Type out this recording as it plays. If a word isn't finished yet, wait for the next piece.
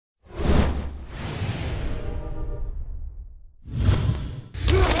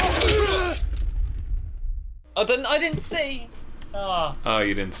I didn't see. Oh. Oh,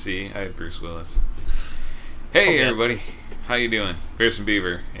 you didn't see? I had Bruce Willis. Hey, everybody. How you doing?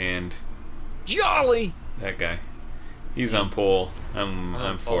 FearsomeBeaver and Jolly. that guy. He's on pole.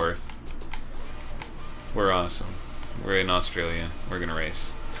 I'm fourth. We're awesome. We're in Australia. We're gonna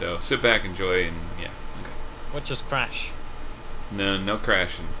race. So sit back, enjoy, and yeah. Okay. What just crash? No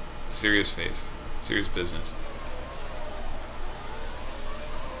crashing. Serious face. Serious business.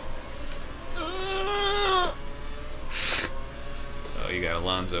 Oh, you got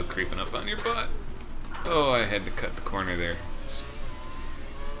Alonso creeping up on your butt. Oh, I had to cut the corner there.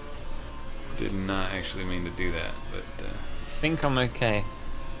 Did not actually mean to do that, but I think I'm okay.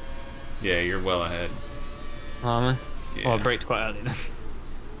 yeah, you're well ahead. Am I? Yeah. Oh, I braked quite early then.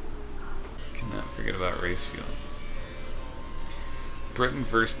 Cannot forget about race fuel. Britain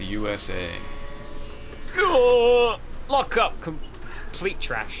versus the USA. Oh, lock up, complete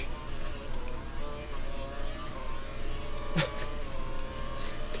trash.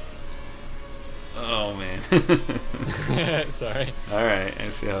 Oh man. Sorry. Alright, I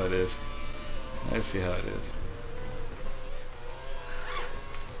see how it is. I see how it is.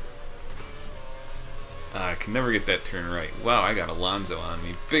 I can never get that turn right. Wow, I got Alonso on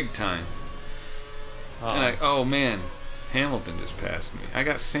me. Big time. And oh man, Hamilton just passed me. I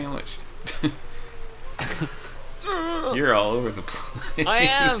got sandwiched. You're all over the place. I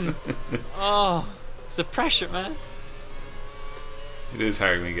am. Oh, it's the pressure, man. It is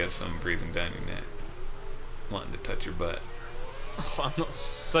hard when you get someone breathing down your neck, wanting to touch your butt. Oh,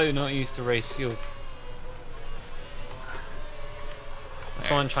 I'm not used to race fuel.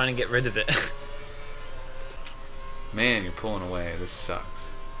 That's why I'm trying to get rid of it. Man, you're pulling away. This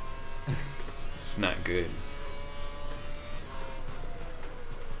sucks. It's not good.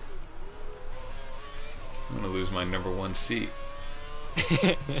 I'm gonna lose my #1 seat.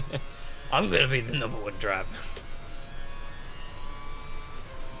 I'm gonna be the #1 driver.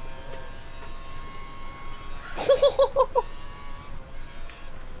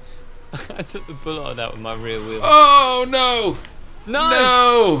 I took the bullet out with my rear wheel. Oh no! No!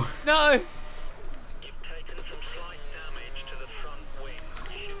 No! No!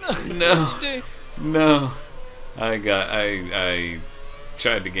 No! No! I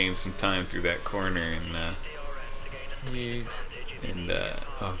tried to gain some time through that corner and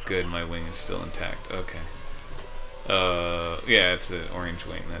oh good, my wing is still intact. Okay. Yeah, it's an orange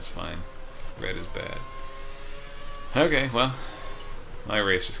wing. That's fine. Red is bad. Okay, well, my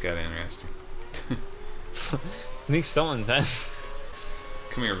race just got interesting. I think someone's has.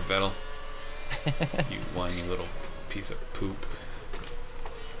 Come here, Vettel. You whiny little piece of poop.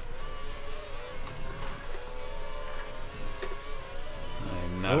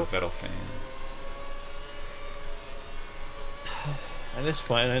 I'm not a Vettel fan. At this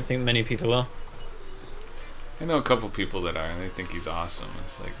point, I don't think many people are. I know a couple people that are, and they think he's awesome.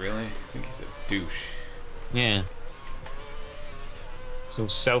 It's like, really? I think he's a douche. Yeah. It's all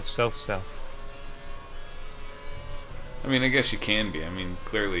self. I mean, I guess you can be. I mean,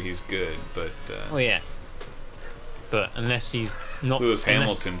 clearly he's good, but... oh, yeah. But unless he's not... Lewis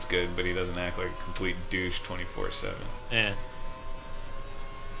Hamilton's good, but he doesn't act like a complete douche 24/7. Yeah.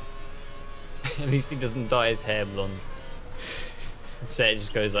 At least he doesn't dye his hair blonde. Instead, it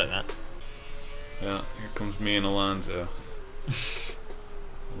just goes like that. Well, here comes me and Alonso.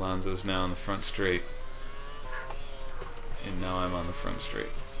 Alonso's now on the front straight. And now I'm on the front straight.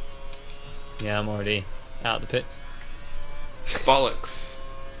 Yeah, I'm already out of the pits. Bollocks!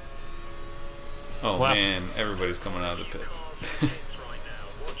 Oh wow. Man, everybody's coming out of the pits.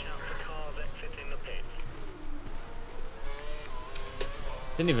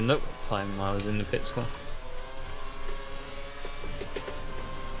 Didn't even look what time I was in the pits for.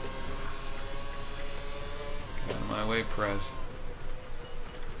 Get out of my way, Prez.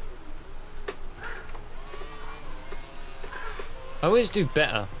 I always do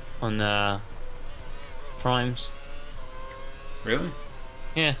better on primes. Really?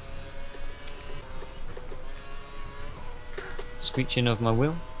 Yeah. Screeching of my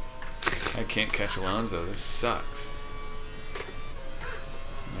wheel. I can't catch Alonso. This sucks.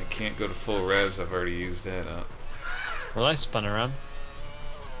 And I can't go to full res. I've already used that up. Well, I spun around.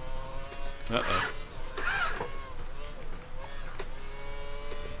 Uh-oh.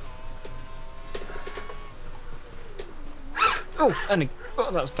 Oh, and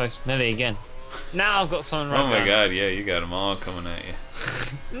that was close. Nearly again. Now I've got someone right Oh my down. god, yeah, you got them all coming at you.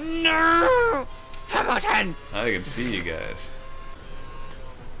 No! Hamilton! I can see you guys.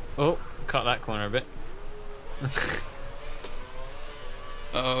 Oh, cut that corner a bit.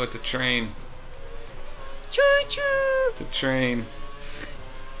 Oh, it's a train. Choo choo! It's a train.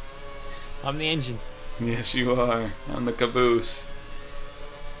 I'm the engine. Yes, you are. I'm the caboose.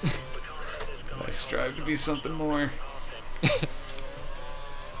 But I strive to be something more.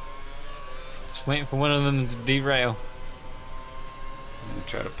 Just waiting for one of them to derail. I'm gonna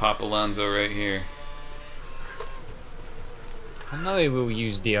try to pop Alonso right here. I know he will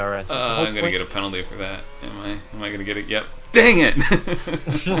use DRS. I'm gonna get a penalty for that. Am I? Am I gonna get it? Yep. Dang it!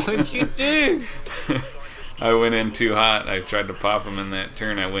 What'd you do? I went in too hot. I tried to pop him in that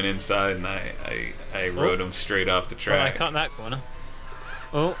turn. I went inside and I rode him straight off the track. Well, I cut that corner.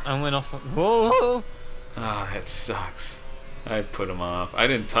 Oh, I went off. Whoa! Ah, that sucks. I put him off. I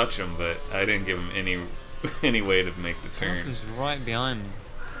didn't touch him, but I didn't give him any way to make the turn. This right behind me.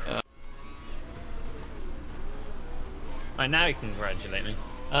 Right, now you congratulate me.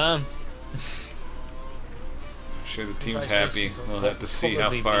 I'm sure the team's happy. We'll have to see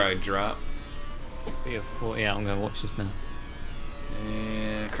how far I drop. Yeah, I'm gonna watch this now.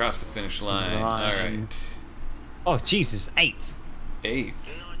 And across the finish line. Alright. Oh, Jesus, 8th.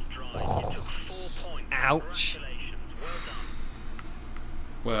 8th. Ouch.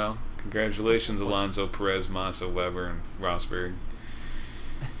 Well, congratulations, Alonso, Perez, Massa, Weber, and Rosberg.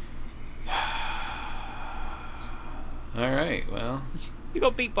 Alright, well. You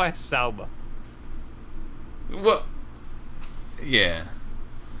got beat by Sauber. What? Yeah.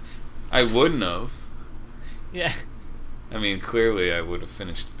 I wouldn't have. Yeah. I mean, clearly I would have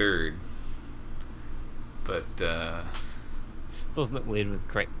finished 3rd. But, Does look weird with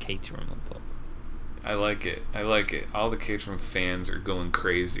great catering on top. I like it. I like it. All the Caterham fans are going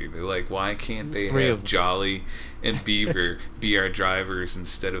crazy. They're like, why can't they have Jolly and Beaver be our drivers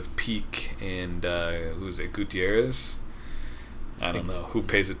instead of Peak and, who's it, Gutierrez? I don't know. Who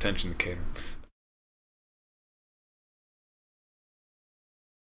pays attention to Caterham?